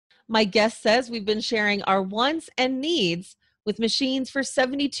My guest says we've been sharing our wants and needs with machines for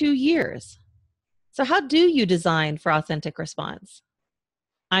 72 years. So how do you design for authentic response?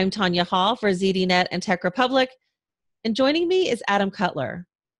 I'm Tonya Hall for ZDNet and Tech Republic, and joining me is Adam Cutler,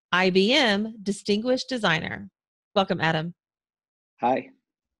 IBM Distinguished Designer. Welcome, Adam. Hi.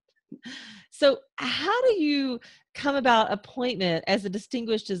 So how do you come about appointment as a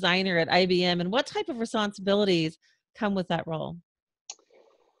distinguished designer at IBM, and what type of responsibilities come with that role?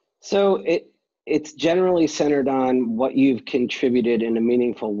 So it's generally centered on what you've contributed in a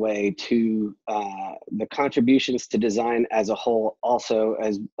meaningful way to the contributions to design as a whole, also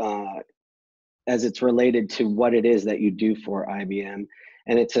as it's related to what it is that you do for IBM.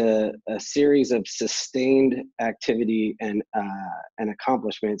 And it's a series of sustained activity and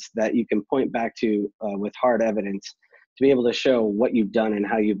accomplishments that you can point back to with hard evidence to be able to show what you've done and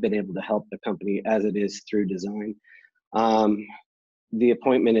how you've been able to help the company as it is through design. The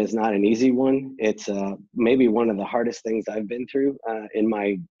appointment is not an easy one. It's maybe one of the hardest things I've been through in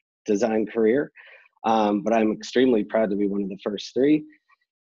my design career, but I'm extremely proud to be one of the first three.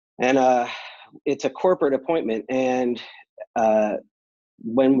 And it's a corporate appointment, and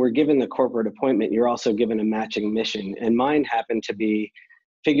when we're given the corporate appointment, you're also given a matching mission. And mine happened to be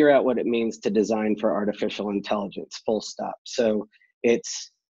figure out what it means to design for artificial intelligence, full stop. So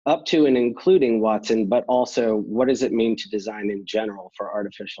it's up to and including Watson, but also what does it mean to design in general for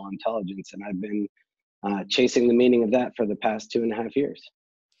artificial intelligence? And I've been chasing the meaning of that for the past 2.5 years.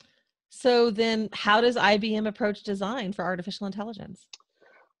 So then how does IBM approach design for artificial intelligence?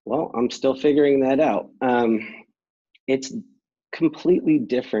 Well, I'm still figuring that out. It's completely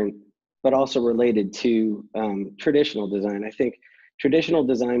different, but also related to traditional design. I think traditional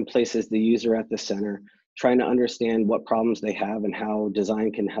design places the user at the center, trying to understand what problems they have and how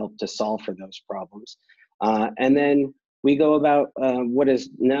design can help to solve for those problems. And then we go about what has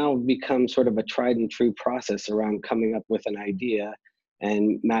now become sort of a tried and true process around coming up with an idea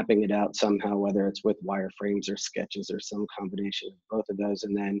and mapping it out somehow, whether it's with wireframes or sketches or some combination of both of those,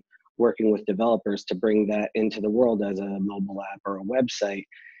 and then working with developers to bring that into the world as a mobile app or a website.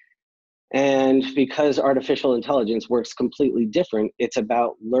 And because artificial intelligence works completely different, it's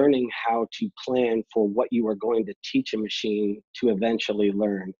about learning how to plan for what you are going to teach a machine to eventually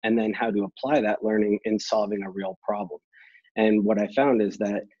learn, and then how to apply that learning in solving a real problem. And what I found is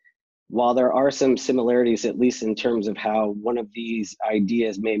that while there are some similarities, at least in terms of how one of these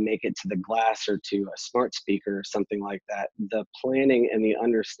ideas may make it to the glass or to a smart speaker or something like that, the planning and the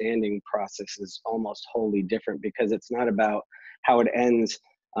understanding process is almost wholly different, because it's not about how it ends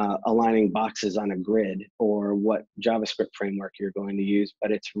aligning boxes on a grid or what JavaScript framework you're going to use,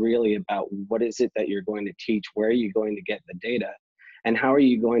 but it's really about what is it that you're going to teach, where are you going to get the data, and how are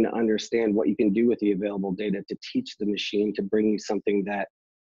you going to understand what you can do with the available data to teach the machine to bring you something that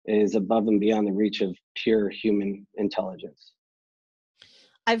is above and beyond the reach of pure human intelligence.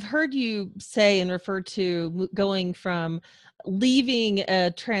 I've heard you say and refer to going from leaving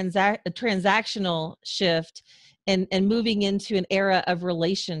a transactional shift and moving into an era of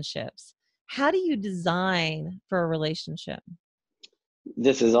relationships. How do you design for a relationship?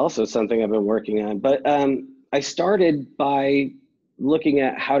 This is also something I've been working on, but I started by looking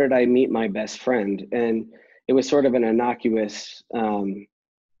at how did I meet my best friend, and it was sort of an innocuous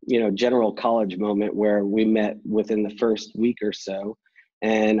general college moment where we met within the first week or so.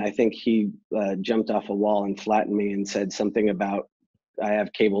 And I think he jumped off a wall and flattened me and said something about, I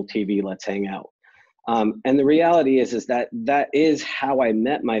have cable TV, let's hang out. And the reality is that that is how I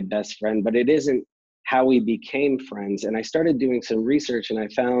met my best friend, but it isn't how we became friends. And I started doing some research, and I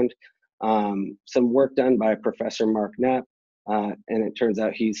found some work done by Professor Mark Knapp. And it turns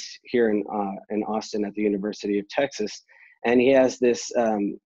out he's here in Austin at the University of Texas. And he has this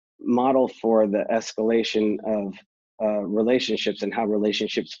model for the escalation of relationships and how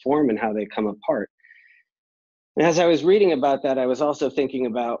relationships form and how they come apart. And as I was reading about that, I was also thinking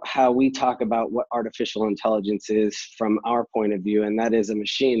about how we talk about what artificial intelligence is from our point of view, and that is a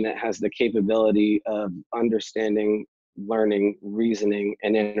machine that has the capability of understanding, learning, reasoning,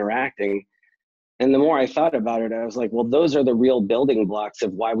 and interacting. And the more I thought about it, I was like, well, those are the real building blocks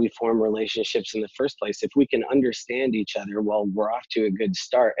of why we form relationships in the first place. If we can understand each other, well, we're off to a good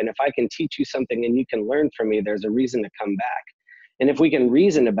start. And if I can teach you something and you can learn from me, there's a reason to come back. And if we can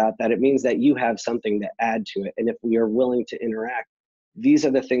reason about that, it means that you have something to add to it. And if we are willing to interact, these are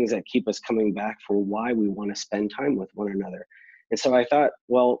the things that keep us coming back for why we want to spend time with one another. And so I thought,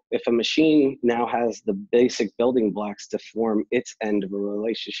 well, if a machine now has the basic building blocks to form its end of a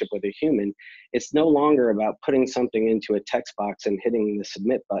relationship with a human, it's no longer about putting something into a text box and hitting the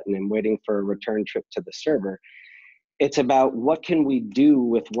submit button and waiting for a return trip to the server. it's about what can we do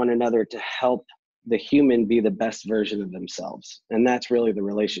with one another to help the human be the best version of themselves. And that's really the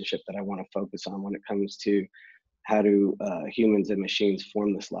relationship that I want to focus on when it comes to how do humans and machines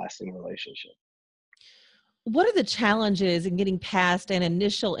form this lasting relationship. What are the challenges in getting past an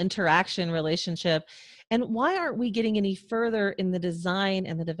initial interaction relationship, and why aren't we getting any further in the design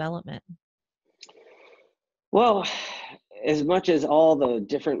and the development? Well, as much as all the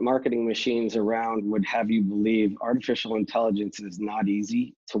different marketing machines around would have you believe, artificial intelligence is not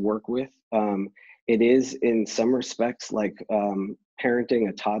easy to work with. It is in some respects like parenting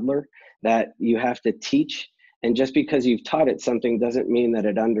a toddler that you have to teach. And just because you've taught it something doesn't mean that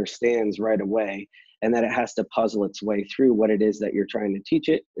it understands right away, and that it has to puzzle its way through what it is that you're trying to teach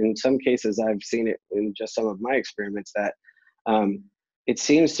it. In some cases, I've seen it in just some of my experiments that it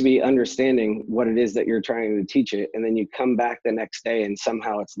seems to be understanding what it is that you're trying to teach it. And then you come back the next day and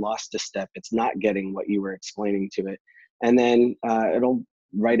somehow it's lost a step. It's not getting what you were explaining to it. And then it'll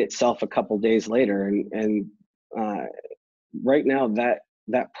write itself a couple days later. And right now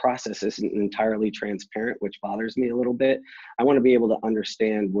that process isn't entirely transparent, which bothers me a little bit. I want to be able to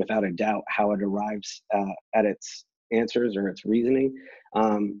understand without a doubt how it arrives at its answers or its reasoning.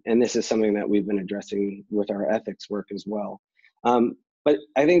 And this is something that we've been addressing with our ethics work as well. But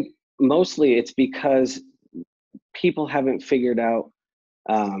I think mostly it's because people haven't figured out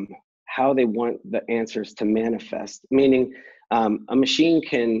how they want the answers to manifest, meaning a machine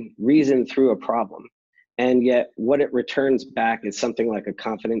can reason through a problem, and yet what it returns back is something like a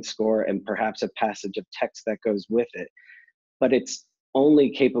confidence score and perhaps a passage of text that goes with it. But it's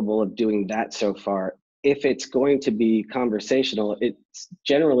only capable of doing that so far. If it's going to be conversational, it's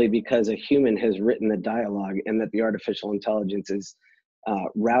generally because a human has written the dialogue and that the artificial intelligence is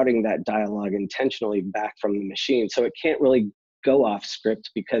routing that dialogue intentionally back from the machine. So it can't really go off script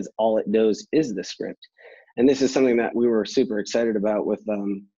because all it knows is the script. And this is something that we were super excited about with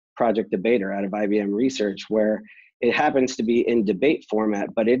Project Debater out of IBM Research, where it happens to be in debate format,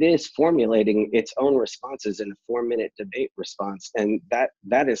 but it is formulating its own responses in a 4-minute debate response. And that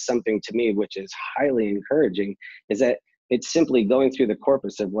is something to me, which is highly encouraging, is that it's simply going through the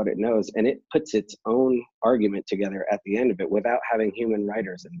corpus of what it knows, and it puts its own argument together at the end of it without having human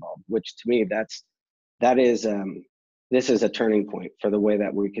writers involved, which to me, this is a turning point for the way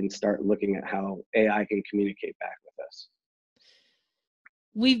that we can start looking at how AI can communicate back with us.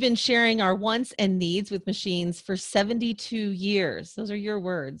 We've been sharing our wants and needs with machines for 72 years. Those are your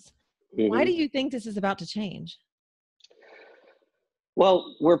words. Why do you think this is about to change?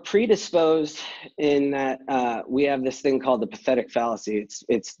 Well, we're predisposed in that we have this thing called the pathetic fallacy.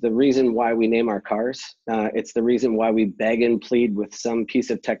 It's the reason why we name our cars. It's the reason why we beg and plead with some piece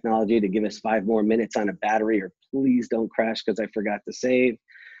of technology to give us 5 more minutes on a battery, or please don't crash because I forgot to save.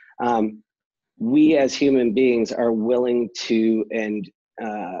 We as human beings are willing to, and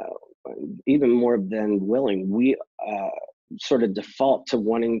even more than willing, we sort of default to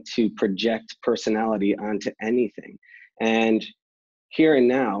wanting to project personality onto anything. And here and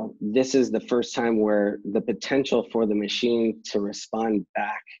now, this is the first time where the potential for the machine to respond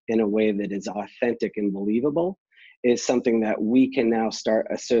back in a way that is authentic and believable is something that we can now start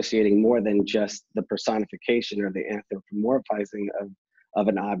associating more than just the personification or the anthropomorphizing of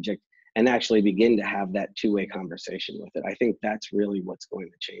an object, and actually begin to have that two-way conversation with it. I think that's really what's going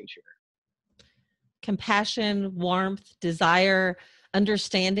to change here. Compassion, warmth, desire,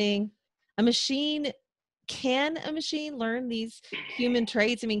 understanding. Can a machine learn these human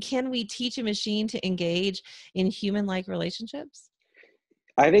traits? I mean, can we teach a machine to engage in human-like relationships?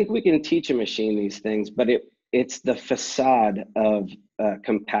 I think we can teach a machine these things, but it's the facade of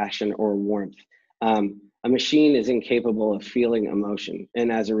compassion or warmth. A machine is incapable of feeling emotion.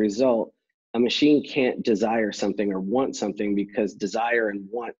 And as a result, a machine can't desire something or want something, because desire and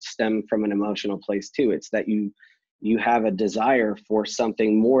want stem from an emotional place too. It's that you have a desire for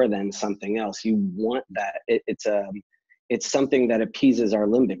something more than something else. You want that. It's something that appeases our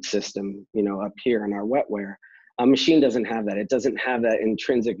limbic system, up here in our wetware. A machine doesn't have that. It doesn't have that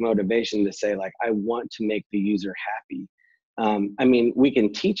intrinsic motivation to say, like, I want to make the user happy. I mean, we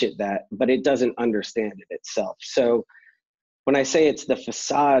can teach it that, but it doesn't understand it itself. So when I say it's the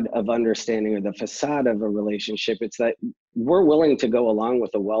facade of understanding or the facade of a relationship, it's that we're willing to go along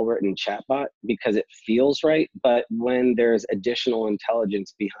with a well-written chatbot because it feels right. But when there's additional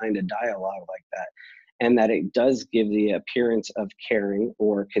intelligence behind a dialogue like that, and that it does give the appearance of caring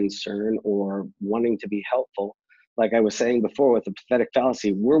or concern or wanting to be helpful, like I was saying before with the pathetic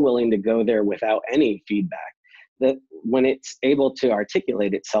fallacy, we're willing to go there without any feedback. That when it's able to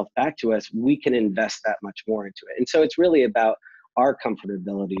articulate itself back to us, we can invest that much more into it. And so it's really about our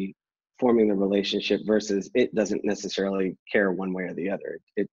comfortability forming the relationship versus it doesn't necessarily care one way or the other.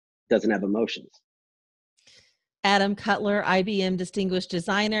 It doesn't have emotions. Adam Cutler, IBM Distinguished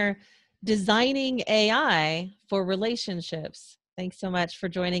Designer, designing AI for relationships. Thanks so much for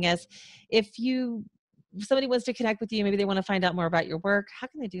joining us. If somebody wants to connect with you, maybe they want to find out more about your work, how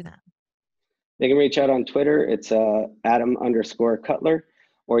can they do that? They can reach out on Twitter. It's Adam_Cutler,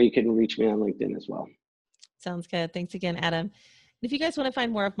 or you can reach me on LinkedIn as well. Sounds good. Thanks again, Adam. If you guys want to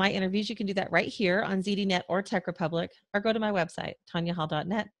find more of my interviews, you can do that right here on ZDNet or Tech Republic, or go to my website,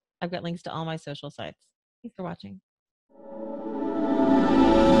 tonyahall.net. I've got links to all my social sites. Thanks for watching.